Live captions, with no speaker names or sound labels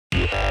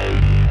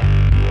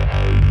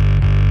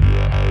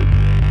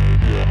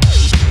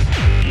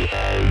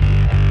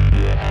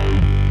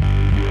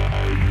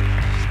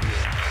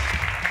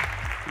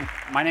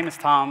My name is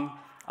Tom.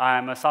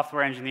 I'm a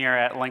software engineer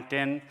at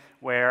LinkedIn,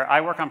 where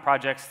I work on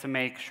projects to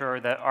make sure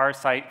that our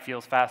site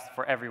feels fast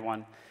for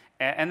everyone.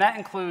 And that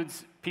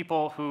includes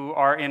people who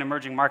are in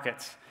emerging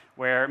markets,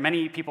 where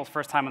many people's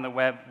first time on the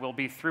web will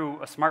be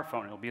through a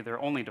smartphone. It'll be their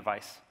only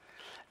device.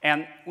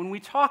 And when we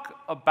talk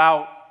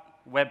about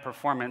web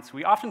performance,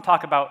 we often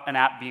talk about an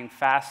app being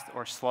fast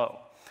or slow.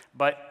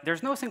 But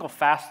there's no single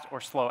fast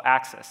or slow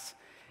axis.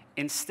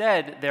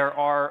 Instead, there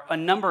are a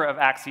number of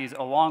axes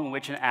along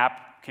which an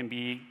app can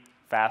be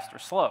fast or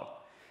slow.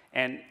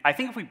 And I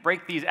think if we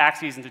break these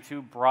axes into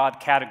two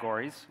broad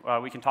categories,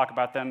 we can talk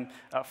about them.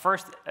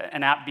 First,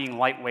 an app being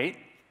lightweight.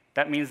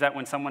 That means that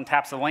when someone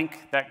taps a link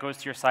that goes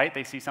to your site,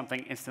 they see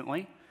something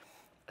instantly.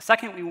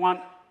 Second, we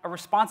want a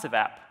responsive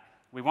app.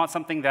 We want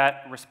something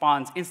that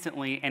responds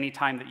instantly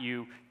anytime that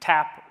you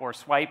tap or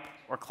swipe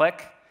or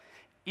click,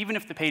 even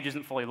if the page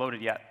isn't fully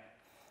loaded yet.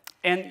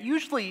 And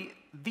usually,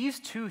 these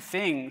two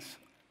things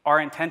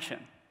are in tension.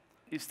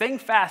 Staying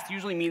fast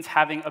usually means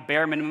having a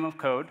bare minimum of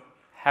code,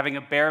 having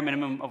a bare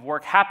minimum of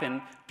work happen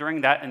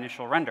during that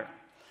initial render.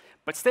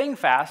 But staying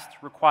fast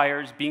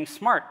requires being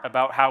smart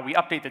about how we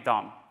update the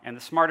DOM. And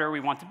the smarter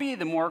we want to be,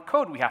 the more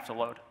code we have to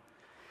load.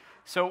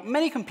 So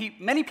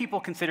many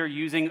people consider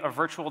using a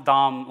virtual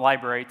DOM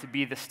library to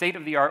be the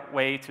state-of-the-art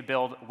way to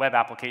build web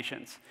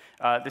applications.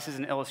 This is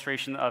an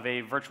illustration of a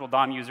virtual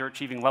DOM user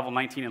achieving level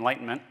 19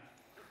 enlightenment.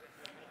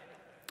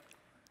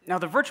 Now,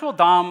 the virtual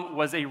DOM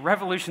was a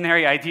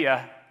revolutionary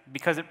idea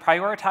because it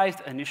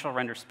prioritized initial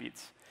render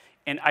speeds.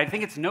 And I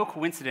think it's no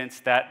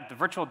coincidence that the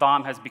virtual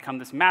DOM has become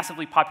this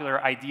massively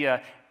popular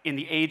idea in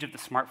the age of the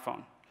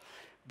smartphone.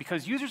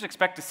 Because users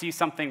expect to see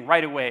something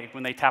right away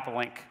when they tap a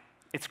link.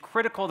 It's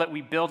critical that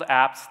we build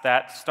apps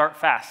that start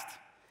fast.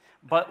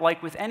 But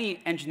like with any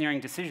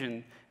engineering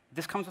decision,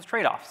 this comes with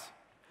trade-offs.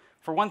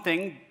 For one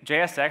thing,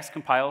 JSX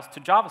compiles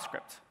to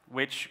JavaScript,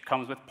 which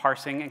comes with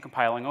parsing and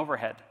compiling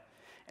overhead.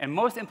 And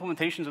most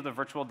implementations of the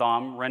virtual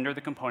DOM render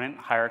the component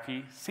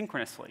hierarchy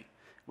synchronously,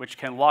 which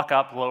can lock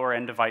up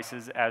lower-end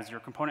devices as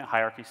your component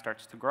hierarchy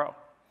starts to grow.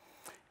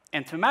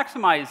 And to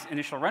maximize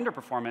initial render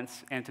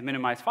performance and to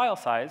minimize file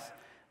size,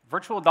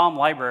 virtual DOM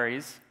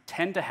libraries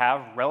tend to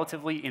have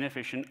relatively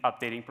inefficient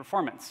updating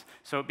performance.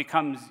 So it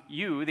becomes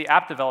you, the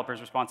app developer's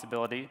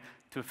responsibility,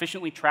 to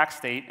efficiently track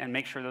state and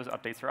make sure those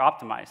updates are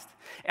optimized.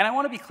 And I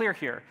want to be clear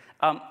here.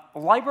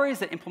 Libraries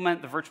that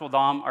implement the virtual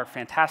DOM are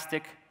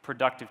fantastic,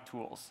 productive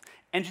tools.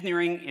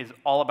 Engineering is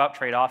all about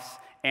trade-offs,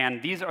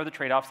 and these are the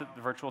trade-offs that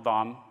the virtual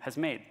DOM has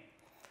made.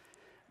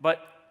 But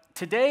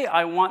today,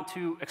 I want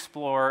to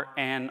explore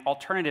an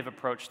alternative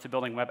approach to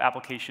building web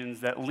applications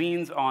that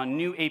leans on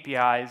new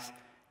APIs,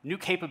 new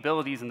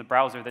capabilities in the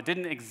browser that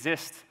didn't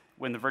exist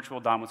when the virtual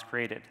DOM was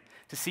created,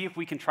 to see if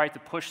we can try to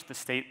push the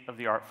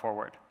state-of-the-art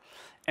forward.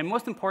 And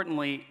most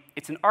importantly,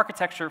 it's an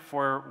architecture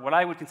for what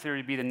I would consider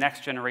to be the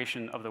next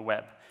generation of the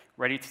web,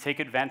 ready to take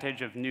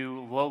advantage of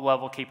new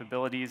low-level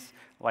capabilities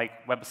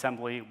like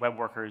WebAssembly, web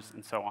workers,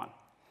 and so on.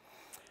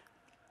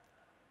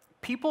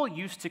 People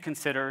used to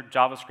consider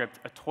JavaScript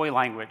a toy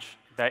language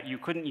that you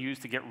couldn't use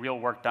to get real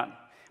work done.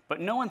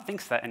 But no one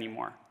thinks that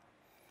anymore.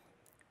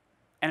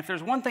 And if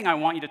there's one thing I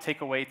want you to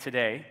take away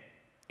today,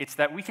 it's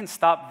that we can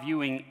stop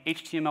viewing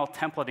HTML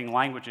templating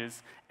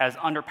languages as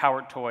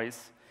underpowered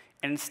toys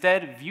and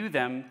instead view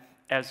them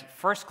as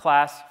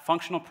first-class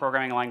functional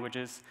programming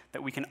languages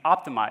that we can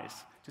optimize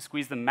to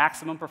squeeze the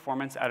maximum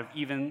performance out of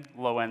even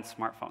low-end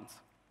smartphones.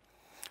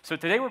 So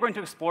today we're going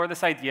to explore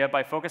this idea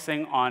by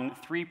focusing on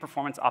 3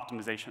 performance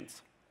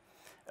optimizations.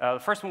 The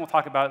first one we'll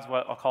talk about is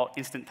what I'll call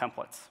instant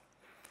templates.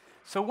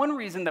 So one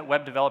reason that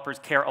web developers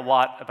care a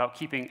lot about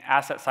keeping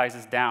asset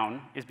sizes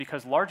down is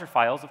because larger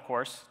files, of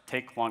course,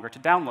 take longer to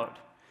download.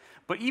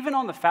 But even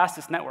on the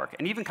fastest network,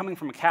 and even coming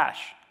from a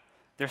cache,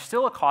 there's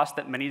still a cost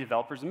that many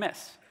developers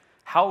miss: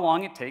 how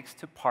long it takes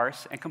to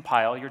parse and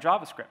compile your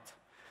JavaScript.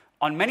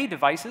 On many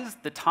devices,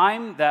 the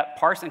time that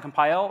parse and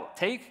compile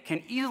take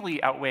can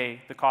easily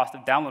outweigh the cost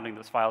of downloading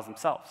those files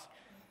themselves.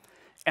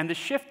 And the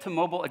shift to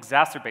mobile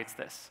exacerbates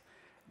this.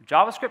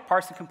 JavaScript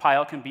parse and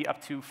compile can be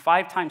up to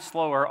 5 times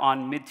slower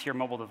on mid-tier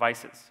mobile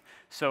devices.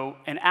 So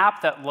an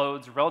app that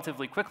loads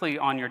relatively quickly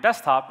on your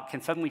desktop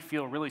can suddenly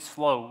feel really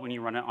slow when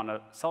you run it on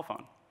a cell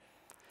phone.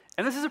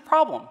 And this is a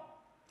problem,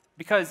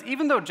 because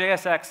even though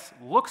JSX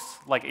looks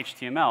like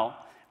HTML,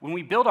 when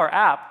we build our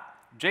app,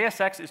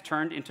 JSX is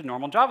turned into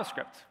normal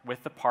JavaScript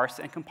with the parse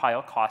and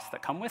compile costs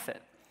that come with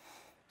it.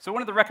 So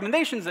one of the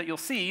recommendations that you'll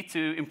see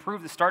to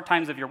improve the start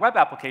times of your web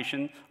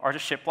application are to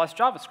ship less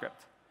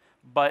JavaScript.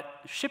 But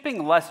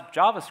shipping less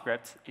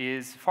JavaScript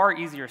is far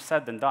easier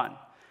said than done.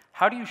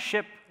 How do you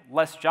ship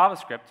less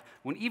JavaScript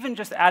when even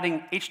just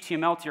adding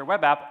HTML to your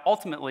web app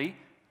ultimately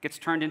gets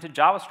turned into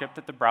JavaScript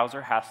that the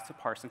browser has to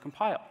parse and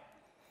compile?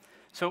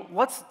 So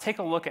let's take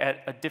a look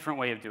at a different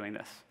way of doing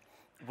this.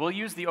 We'll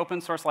use the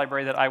open source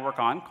library that I work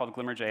on called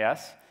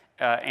Glimmer.js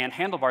and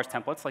handlebars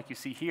templates like you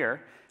see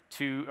here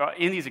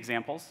in these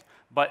examples.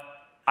 But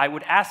I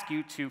would ask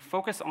you to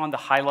focus on the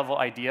high-level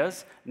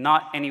ideas,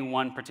 not any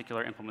one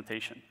particular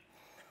implementation.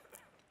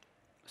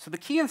 So the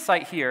key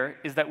insight here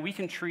is that we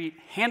can treat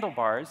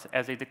handlebars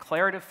as a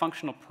declarative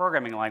functional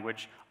programming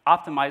language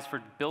optimized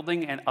for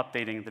building and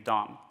updating the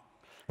DOM.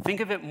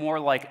 Think of it more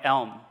like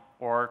Elm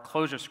or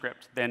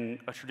ClojureScript than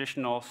a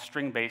traditional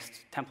string-based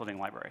templating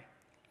library.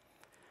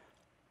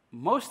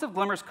 Most of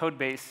Glimmer's code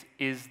base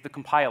is the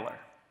compiler.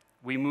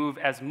 We move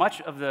as much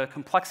of the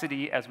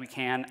complexity as we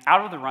can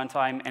out of the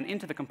runtime and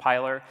into the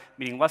compiler,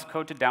 meaning less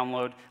code to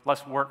download,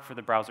 less work for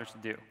the browsers to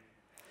do.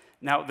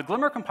 Now, the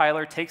Glimmer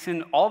compiler takes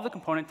in all of the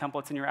component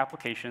templates in your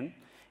application,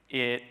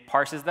 it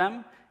parses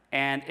them,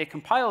 and it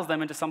compiles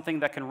them into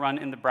something that can run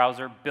in the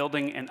browser,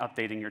 building and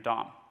updating your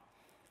DOM.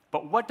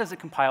 But what does it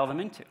compile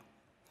them into?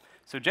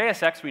 So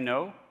JSX, we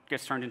know,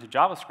 gets turned into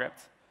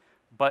JavaScript,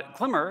 but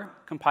Glimmer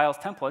compiles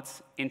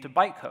templates into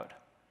bytecode.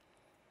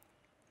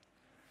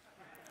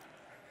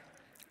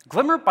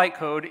 Glimmer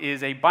bytecode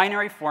is a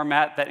binary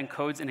format that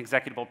encodes an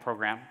executable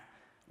program.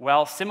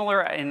 While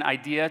similar in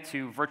idea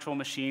to virtual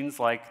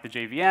machines like the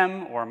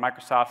JVM or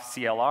Microsoft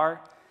CLR,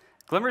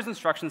 Glimmer's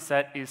instruction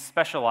set is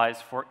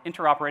specialized for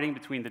interoperating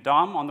between the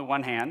DOM on the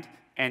one hand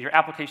and your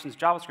application's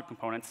JavaScript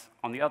components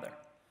on the other.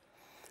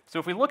 So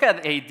if we look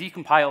at a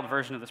decompiled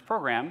version of this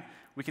program,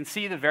 we can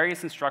see the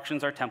various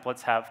instructions our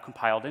templates have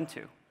compiled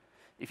into.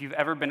 If you've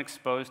ever been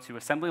exposed to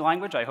assembly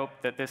language, I hope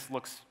that this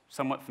looks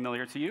somewhat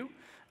familiar to you.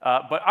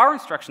 But our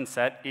instruction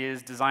set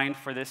is designed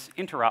for this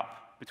interop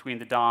between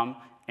the DOM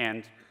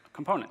and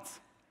components.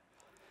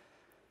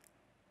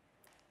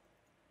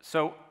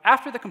 So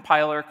after the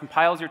compiler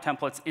compiles your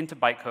templates into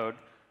bytecode,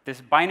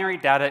 this binary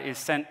data is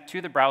sent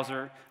to the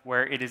browser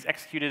where it is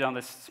executed on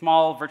this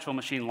small virtual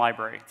machine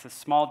library. It's a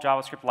small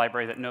JavaScript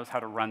library that knows how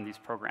to run these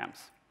programs.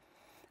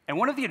 And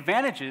one of the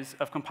advantages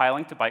of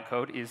compiling to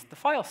bytecode is the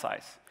file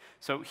size.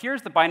 So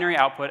here's the binary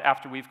output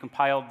after we've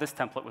compiled this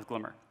template with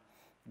Glimmer.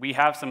 We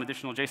have some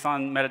additional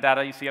JSON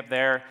metadata you see up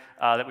there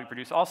that we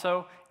produce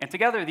also. And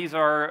together, this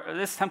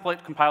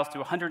template compiles to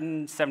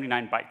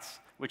 179 bytes,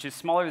 which is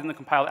smaller than the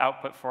compiled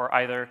output for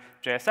either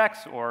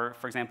JSX or,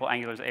 for example,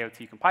 Angular's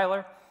AOT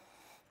compiler.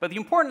 But the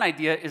important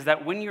idea is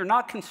that when you're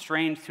not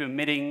constrained to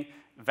emitting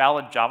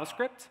valid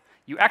JavaScript,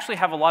 you actually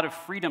have a lot of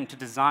freedom to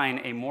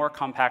design a more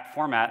compact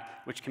format,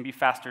 which can be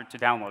faster to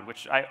download,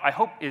 which I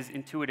hope is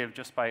intuitive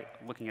just by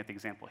looking at the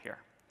example here.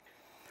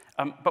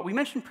 But we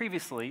mentioned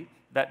previously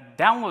that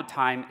download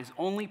time is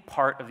only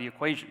part of the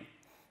equation.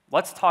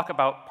 Let's talk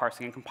about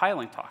parsing and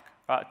compiling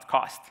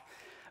cost.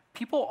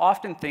 People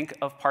often think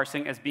of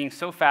parsing as being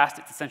so fast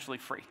it's essentially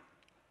free.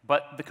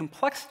 But the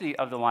complexity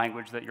of the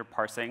language that you're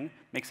parsing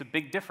makes a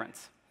big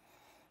difference.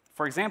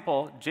 For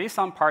example,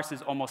 JSON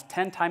parses almost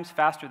 10 times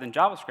faster than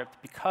JavaScript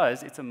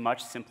because it's a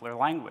much simpler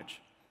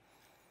language.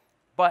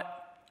 But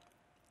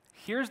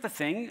here's the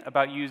thing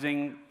about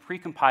using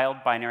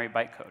precompiled binary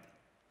bytecode.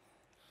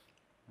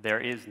 There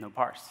is no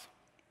parse.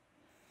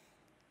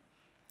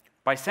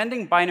 By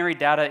sending binary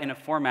data in a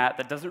format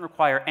that doesn't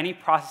require any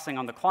processing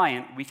on the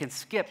client, we can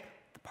skip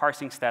the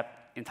parsing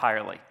step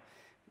entirely.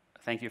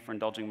 Thank you for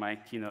indulging my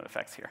keynote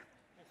effects here.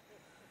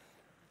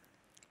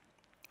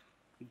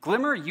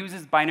 Glimmer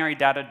uses binary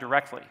data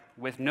directly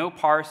with no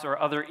parse or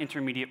other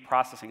intermediate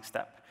processing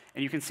step.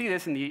 And you can see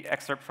this in the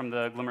excerpt from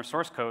the Glimmer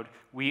source code.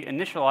 We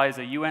initialize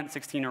a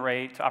uint16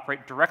 array to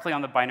operate directly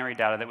on the binary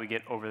data that we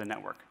get over the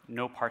network.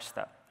 No parse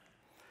step.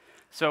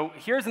 So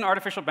here's an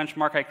artificial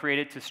benchmark I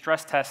created to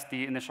stress test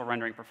the initial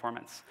rendering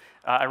performance.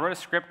 I wrote a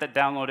script that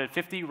downloaded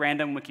 50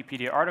 random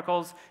Wikipedia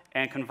articles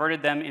and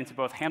converted them into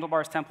both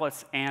handlebars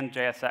templates and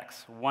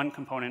JSX, one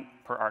component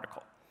per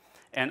article.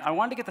 And I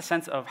wanted to get the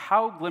sense of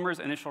how Glimmer's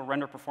initial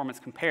render performance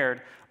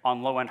compared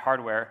on low-end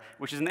hardware,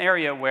 which is an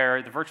area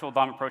where the virtual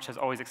DOM approach has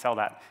always excelled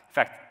at. In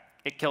fact,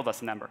 it killed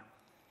us in Ember.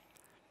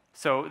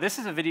 So this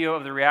is a video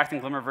of the React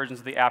and Glimmer versions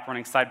of the app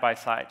running side by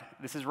side.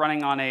 This is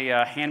running on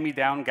a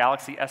hand-me-down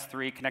Galaxy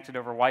S3 connected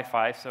over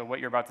Wi-Fi, so what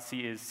you're about to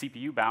see is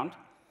CPU-bound.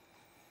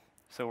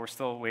 So we're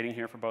still waiting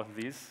here for both of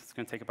these. It's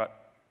going to take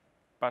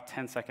about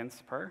 10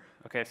 seconds per.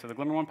 OK, so the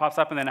Glimmer one pops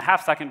up, and then a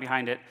half second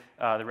behind it,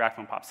 the React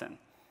one pops in.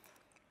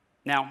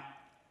 Now,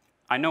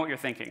 I know what you're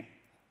thinking.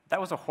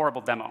 That was a horrible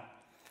demo.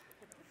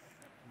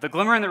 The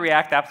Glimmer and the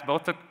React apps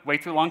both took way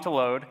too long to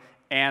load,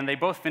 and they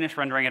both finished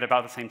rendering at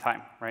about the same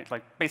time, right?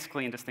 Like,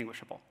 basically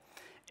indistinguishable.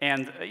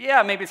 And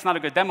yeah, maybe it's not a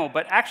good demo,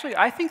 but actually,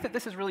 I think that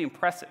this is really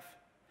impressive,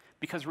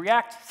 because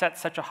React sets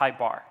such a high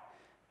bar.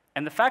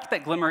 And the fact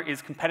that Glimmer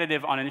is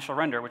competitive on initial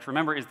render, which,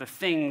 remember, is the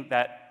thing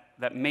that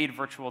made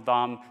virtual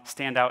DOM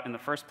stand out in the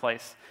first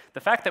place,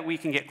 the fact that we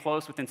can get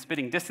close within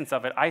spitting distance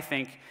of it, I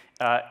think,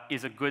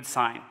 is a good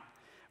sign.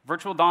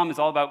 Virtual DOM is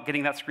all about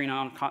getting that screen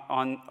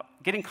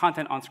getting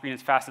content on screen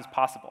as fast as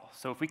possible.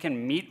 So if we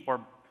can meet or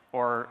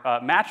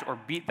match or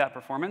beat that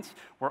performance,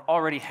 we're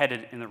already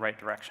headed in the right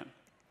direction.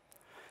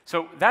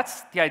 So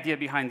that's the idea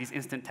behind these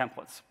instant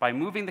templates. By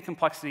moving the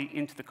complexity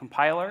into the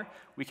compiler,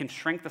 we can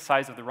shrink the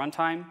size of the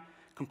runtime.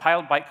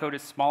 Compiled bytecode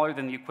is smaller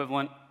than the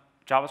equivalent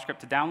JavaScript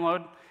to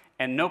download,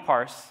 and no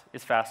parse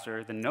is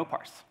faster than no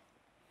parse.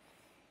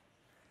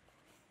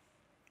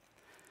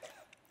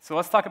 So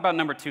let's talk about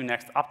number 2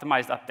 next,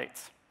 optimized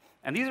updates.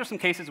 And these are some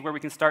cases where we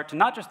can start to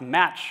not just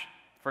match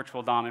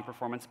virtual DOM in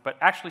performance, but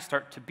actually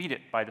start to beat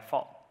it by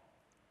default.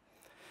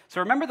 So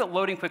remember that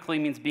loading quickly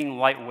means being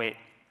lightweight.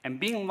 And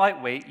being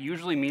lightweight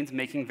usually means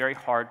making very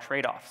hard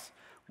trade-offs.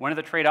 One of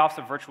the trade-offs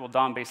of virtual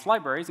DOM-based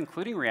libraries,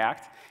 including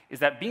React, is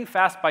that being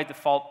fast by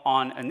default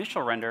on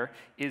initial render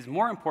is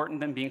more important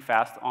than being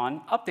fast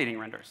on updating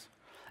renders.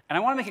 And I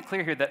want to make it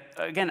clear here that,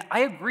 again,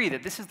 I agree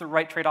that this is the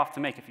right trade-off to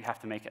make if you have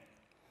to make it.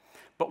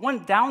 But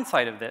one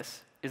downside of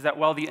this is that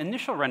while the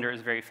initial render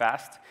is very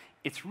fast,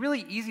 it's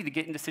really easy to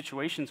get into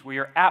situations where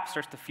your app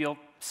starts to feel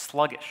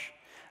sluggish.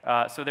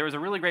 So there was a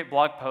really great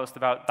blog post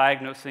about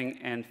diagnosing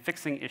and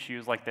fixing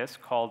issues like this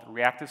called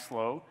React is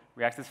Slow,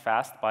 React is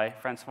Fast by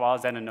Francois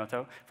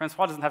Zenonotto.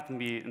 Francois doesn't have to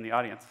be in the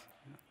audience.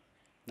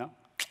 No?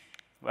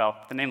 Well,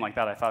 with a name like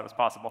that, I thought it was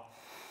possible.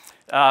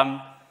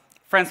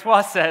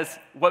 Francois says,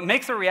 what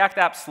makes a React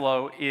app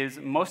slow is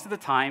most of the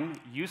time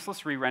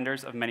useless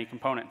re-renders of many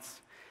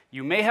components.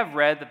 You may have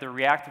read that the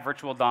React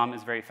virtual DOM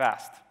is very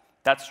fast.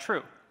 That's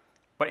true.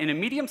 But in a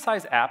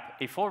medium-sized app,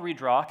 a full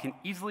redraw can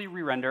easily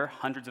re-render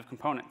hundreds of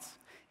components.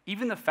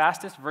 Even the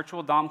fastest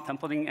virtual DOM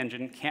templating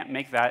engine can't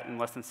make that in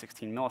less than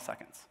 16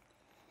 milliseconds.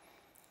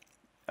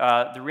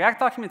 The React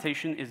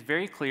documentation is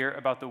very clear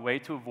about the way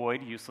to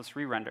avoid useless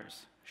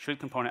re-renders, should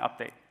component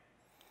update.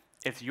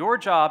 It's your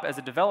job as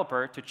a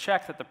developer to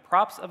check that the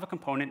props of a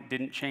component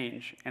didn't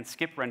change and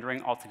skip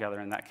rendering altogether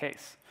in that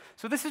case.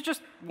 So this is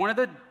just one of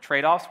the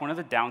trade-offs, one of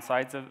the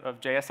downsides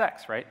of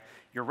JSX, right?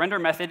 Your render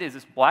method is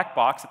this black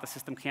box that the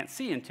system can't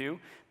see into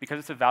because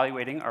it's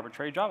evaluating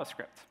arbitrary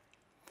JavaScript.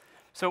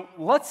 So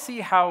let's see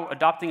how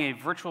adopting a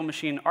virtual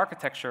machine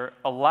architecture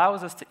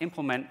allows us to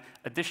implement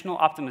additional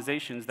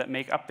optimizations that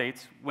make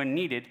updates, when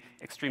needed,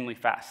 extremely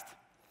fast.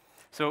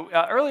 So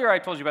earlier I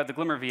told you about the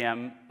Glimmer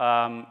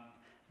VM,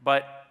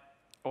 but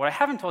what I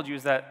haven't told you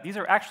is that these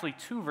are actually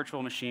two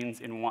virtual machines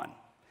in one.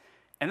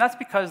 And that's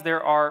because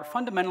there are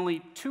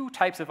fundamentally two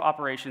types of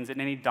operations in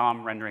any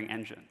DOM rendering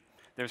engine.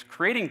 There's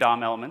creating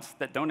DOM elements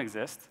that don't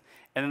exist,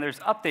 and then there's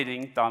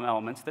updating DOM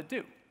elements that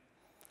do.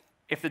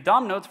 If the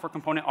DOM nodes for a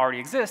component already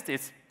exist,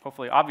 it's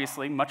hopefully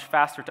obviously much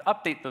faster to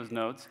update those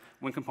nodes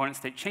when component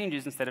state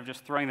changes instead of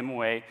just throwing them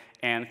away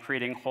and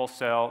creating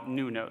wholesale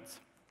new nodes.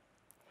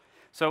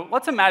 So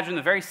let's imagine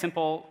a very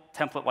simple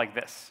template like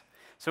this.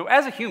 So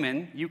as a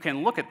human, you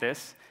can look at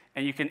this,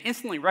 and you can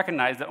instantly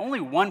recognize that only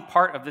one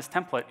part of this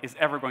template is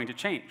ever going to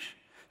change.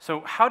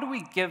 So how do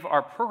we give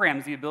our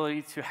programs the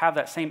ability to have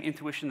that same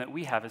intuition that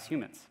we have as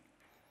humans?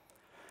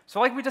 So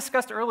like we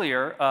discussed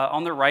earlier,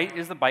 on the right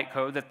is the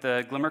bytecode that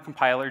the Glimmer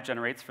compiler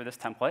generates for this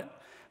template.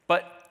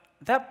 But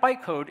that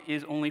bytecode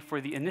is only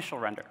for the initial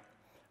render.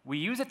 We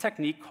use a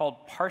technique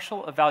called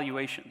partial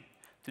evaluation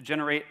to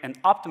generate an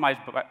optimized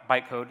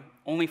bytecode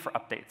only for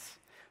updates.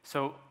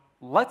 So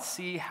let's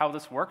see how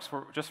this works.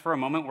 Just for a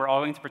moment, we're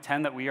all going to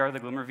pretend that we are the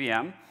Glimmer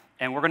VM,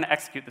 and we're going to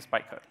execute this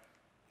bytecode.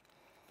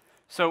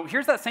 So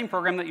here's that same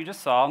program that you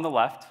just saw on the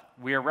left.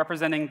 We are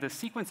representing the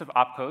sequence of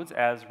opcodes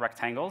as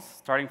rectangles,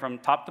 starting from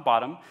top to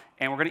bottom,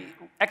 and we're going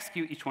to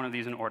execute each one of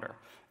these in order.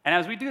 And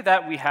as we do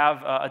that, we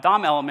have a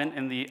DOM element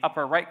in the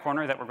upper right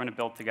corner that we're going to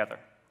build together.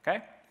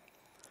 Okay?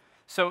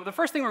 So the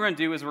first thing we're going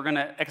to do is we're going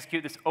to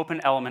execute this open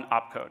element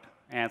opcode.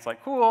 And it's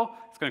like, cool,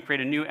 it's going to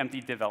create a new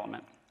empty div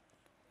element.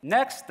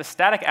 Next, the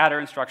static adder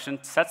instruction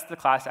sets the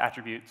class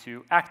attribute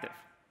to active.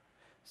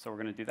 So we're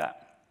going to do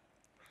that.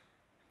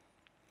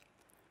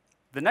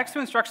 The next two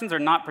instructions are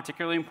not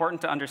particularly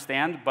important to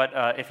understand, but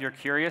if you're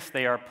curious,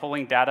 they are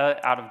pulling data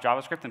out of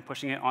JavaScript and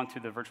pushing it onto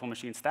the virtual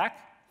machine stack.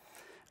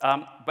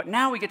 But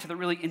now we get to the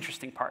really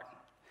interesting part.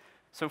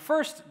 So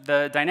first,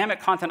 the dynamic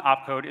content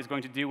opcode is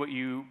going to do what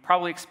you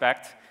probably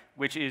expect,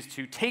 which is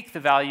to take the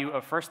value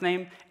of first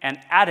name and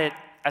add it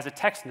as a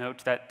text node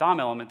to that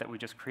DOM element that we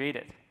just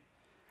created.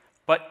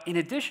 But in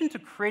addition to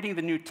creating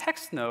the new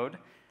text node,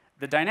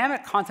 the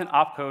dynamic content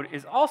opcode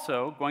is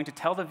also going to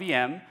tell the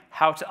VM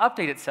how to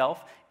update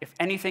itself if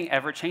anything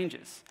ever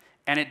changes.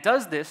 And it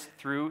does this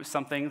through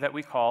something that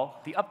we call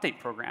the update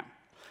program.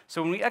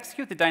 So when we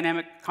execute the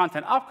dynamic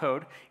content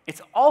opcode,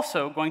 it's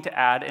also going to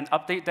add an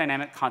update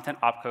dynamic content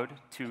opcode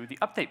to the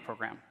update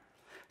program.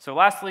 So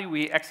lastly,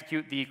 we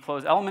execute the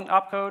close element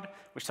opcode,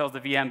 which tells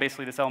the VM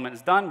basically this element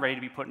is done, ready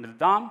to be put into the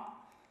DOM.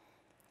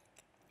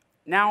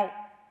 Now,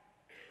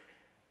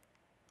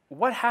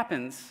 what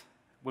happens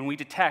when we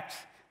detect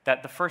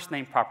that the first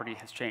name property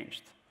has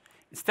changed?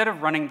 Instead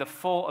of running the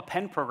full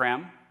append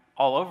program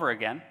all over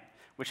again,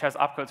 which has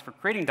opcodes for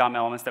creating DOM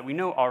elements that we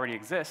know already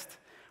exist,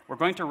 we're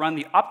going to run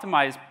the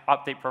optimized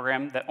update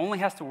program that only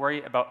has to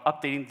worry about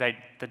updating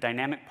the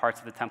dynamic parts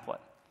of the template.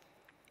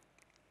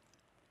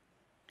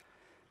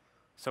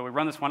 So we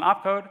run this one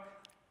opcode,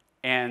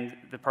 and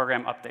the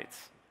program updates.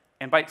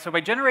 And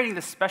by generating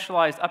this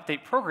specialized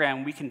update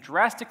program, we can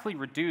drastically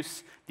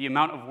reduce the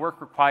amount of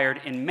work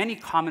required in many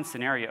common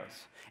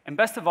scenarios. And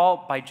best of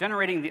all, by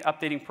generating the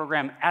updating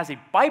program as a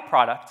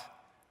byproduct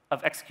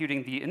of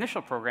executing the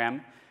initial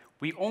program,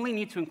 we only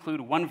need to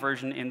include one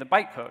version in the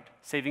bytecode,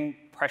 saving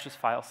precious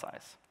file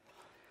size.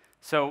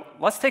 So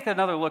let's take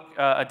another look,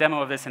 a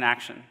demo of this in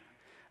action.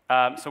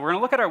 So we're going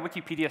to look at our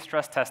Wikipedia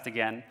stress test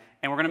again,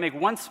 and we're going to make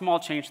one small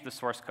change to the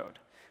source code.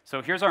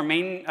 So here's our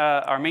main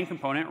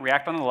component,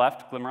 React on the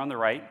left, Glimmer on the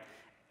right.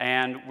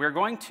 And we're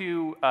going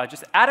to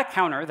just add a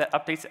counter that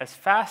updates as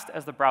fast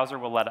as the browser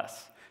will let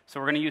us. So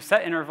we're going to use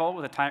setInterval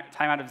with a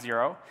timeout of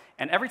 0.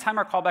 And every time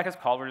our callback is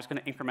called, we're just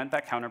going to increment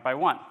that counter by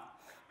 1.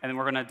 And then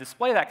we're going to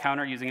display that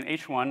counter using an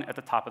h1 at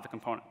the top of the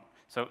component.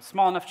 So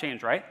small enough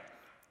change, right?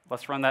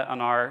 Let's run that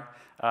on our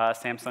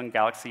Samsung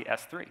Galaxy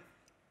S3.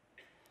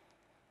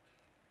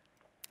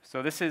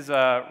 So this is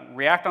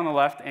React on the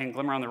left and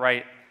Glimmer on the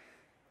right.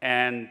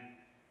 And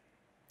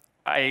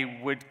I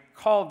would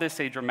call this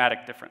a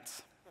dramatic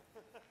difference.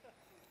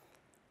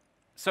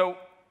 So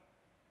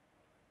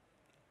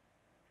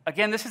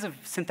again, this is a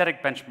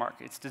synthetic benchmark.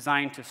 It's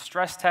designed to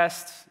stress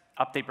test,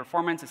 update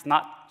performance. It's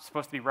not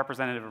supposed to be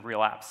representative of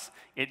real apps.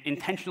 It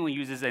intentionally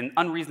uses an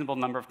unreasonable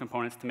number of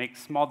components to make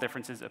small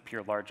differences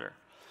appear larger.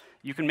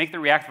 You can make the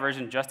React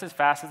version just as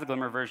fast as the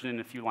Glimmer version in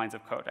a few lines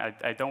of code.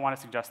 I don't want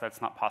to suggest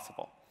that's not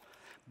possible.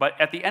 But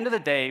at the end of the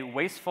day,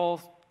 wasteful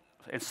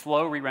and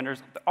slow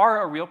re-renders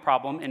are a real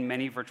problem in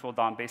many virtual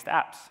DOM-based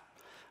apps.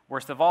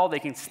 Worst of all, they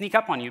can sneak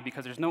up on you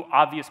because there's no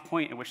obvious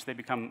point at which they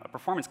become a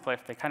performance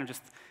cliff. They kind of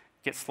just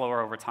get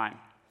slower over time.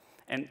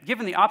 And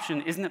given the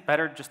option, isn't it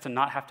better just to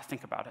not have to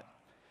think about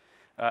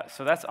it?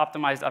 So that's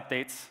optimized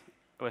updates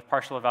with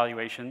partial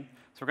evaluation.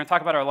 So we're going to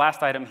talk about our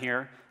last item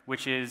here,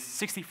 which is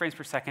 60 frames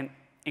per second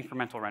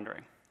incremental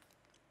rendering.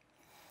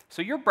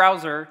 So your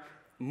browser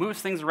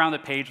moves things around the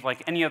page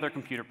like any other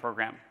computer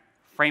program,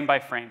 frame by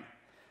frame.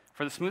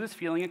 For the smoothest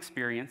feeling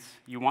experience,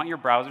 you want your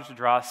browser to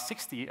draw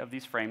 60 of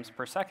these frames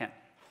per second.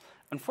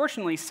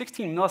 Unfortunately,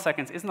 16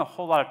 milliseconds isn't a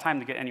whole lot of time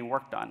to get any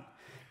work done.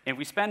 If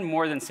we spend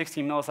more than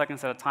 16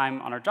 milliseconds at a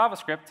time on our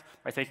JavaScript,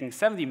 by taking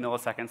 70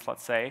 milliseconds,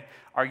 let's say,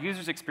 our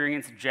users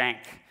experience jank,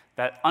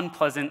 that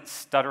unpleasant,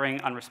 stuttering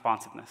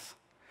unresponsiveness.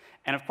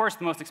 And of course,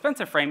 the most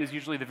expensive frame is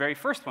usually the very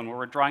first one, where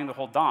we're drawing the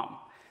whole DOM.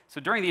 So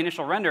during the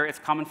initial render, it's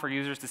common for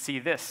users to see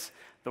this,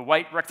 the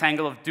white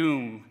rectangle of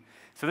doom.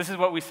 So this is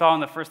what we saw in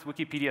the first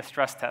Wikipedia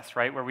stress test,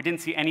 right, where we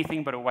didn't see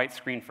anything but a white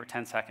screen for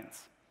 10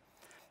 seconds.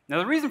 Now,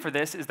 the reason for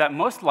this is that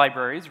most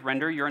libraries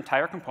render your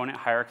entire component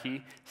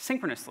hierarchy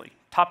synchronously,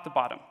 top to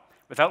bottom,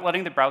 without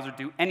letting the browser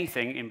do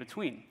anything in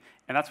between.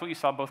 And that's what you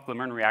saw both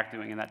Glimmer and React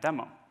doing in that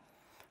demo.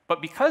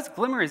 But because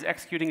Glimmer is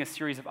executing a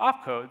series of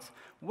opcodes,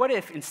 what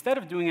if, instead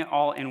of doing it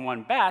all in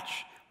one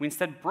batch, we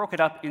instead broke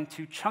it up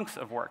into chunks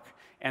of work?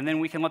 And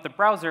then we can let the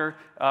browser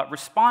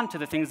respond to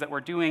the things that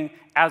we're doing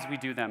as we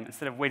do them,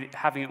 instead of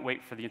having it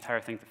wait for the entire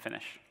thing to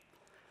finish.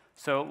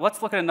 So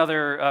let's look at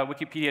another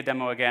Wikipedia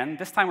demo again.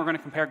 This time we're going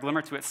to compare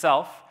Glimmer to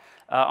itself.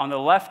 On the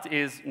left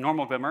is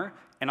normal Glimmer,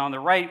 and on the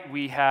right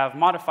we have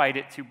modified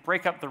it to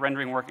break up the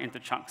rendering work into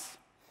chunks.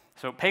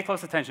 So pay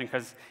close attention,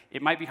 because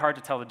it might be hard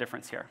to tell the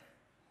difference here.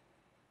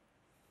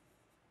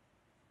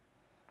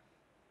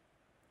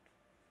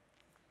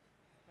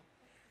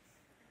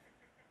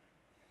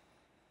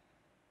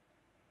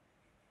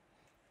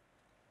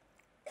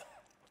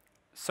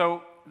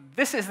 So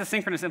this is the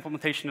synchronous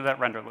implementation of that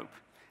render loop.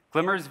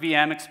 Glimmer's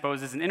VM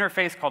exposes an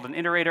interface called an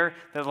iterator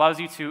that allows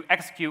you to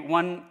execute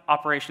one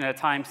operation at a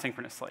time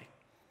synchronously.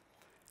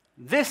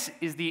 This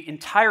is the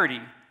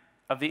entirety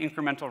of the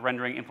incremental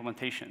rendering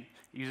implementation.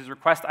 It uses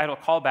request idle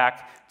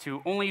callback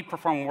to only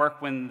perform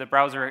work when the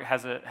browser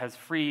has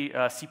free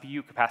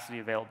CPU capacity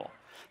available.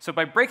 So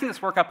by breaking this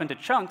work up into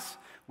chunks,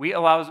 we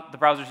allow the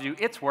browser to do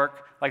its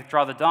work, like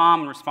draw the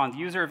DOM and respond to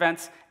user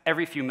events,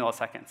 every few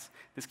milliseconds.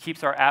 This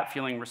keeps our app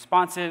feeling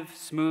responsive,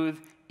 smooth,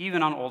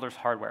 even on older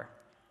hardware.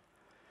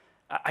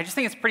 I just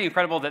think it's pretty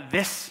incredible that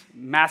this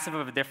massive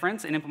of a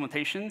difference in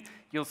implementation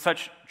yields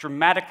such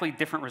dramatically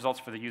different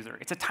results for the user.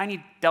 It's a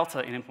tiny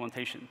delta in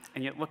implementation,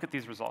 and yet look at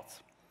these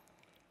results.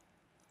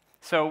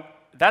 So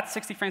that's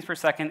 60 frames per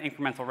second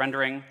incremental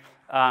rendering.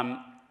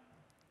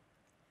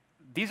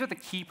 These are the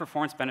key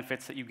performance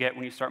benefits that you get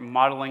when you start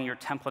modeling your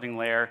templating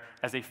layer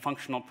as a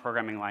functional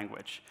programming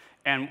language.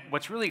 And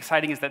what's really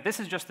exciting is that this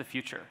is just the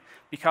future,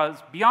 because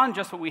beyond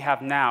just what we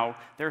have now,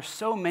 there are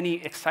so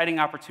many exciting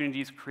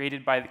opportunities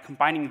created by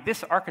combining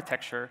this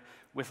architecture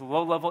with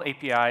low-level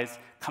APIs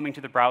coming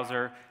to the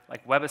browser,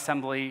 like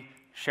WebAssembly,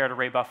 shared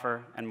array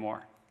buffer, and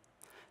more.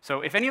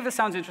 So if any of this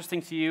sounds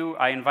interesting to you,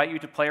 I invite you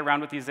to play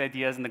around with these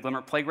ideas in the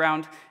Glimmer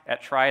playground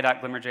at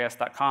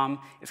try.glimmerjs.com.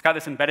 It's got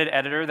this embedded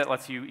editor that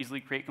lets you easily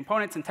create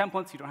components and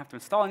templates. You don't have to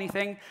install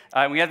anything.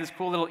 We have this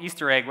cool little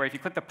Easter egg where if you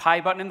click the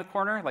Pi button in the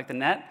corner, like the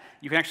net,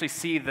 you can actually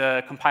see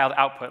the compiled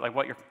output, like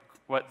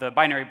what the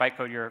binary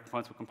bytecode your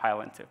components will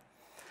compile into.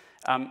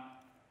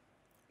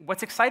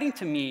 What's exciting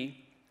to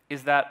me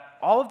is that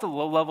all of the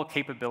low-level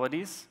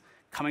capabilities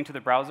coming to the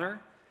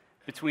browser,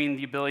 between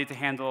the ability to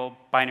handle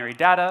binary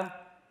data,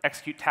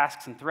 execute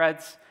tasks and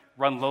threads,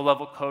 run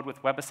low-level code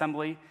with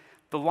WebAssembly,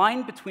 the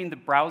line between the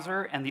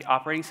browser and the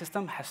operating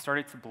system has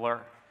started to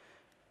blur.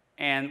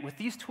 And with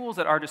these tools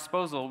at our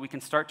disposal, we can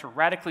start to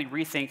radically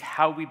rethink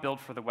how we build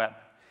for the web.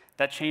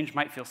 That change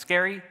might feel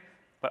scary,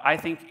 but I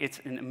think it's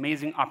an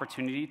amazing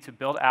opportunity to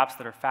build apps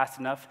that are fast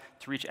enough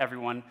to reach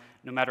everyone,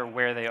 no matter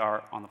where they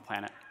are on the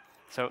planet.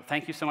 So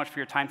thank you so much for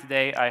your time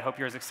today. I hope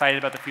you're as excited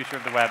about the future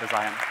of the web as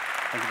I am.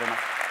 Thank you very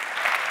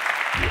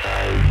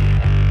much.